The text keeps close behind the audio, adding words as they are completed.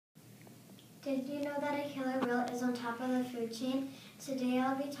Did you know that a killer whale is on top of the food chain? Today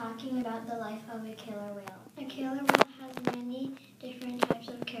I'll be talking about the life of a killer whale. A killer whale has many different types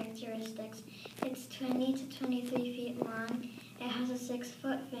of characteristics. It's 20 to 23 feet long, it has a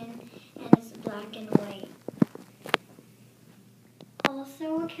 6-foot fin, and it's black and white.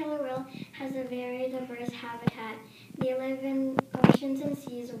 Also, a killer whale has a very diverse habitat. They live in oceans and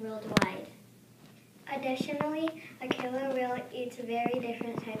seas worldwide. Additionally, a killer whale eats very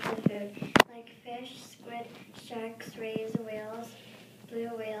different types of food, like fish, squid, sharks, rays, whales,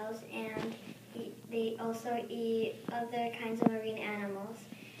 blue whales, and they also eat other kinds of marine animals.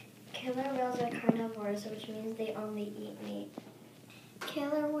 Killer whales are carnivores, which means they only eat meat.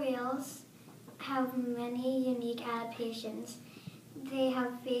 Killer whales have many unique adaptations. They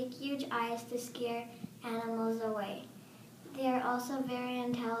have fake huge eyes to scare animals away. They are also very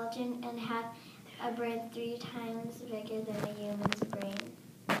intelligent and have a brain 3 times bigger than a human's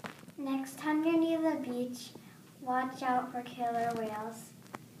brain. Next time you're near the beach, watch out for killer whales.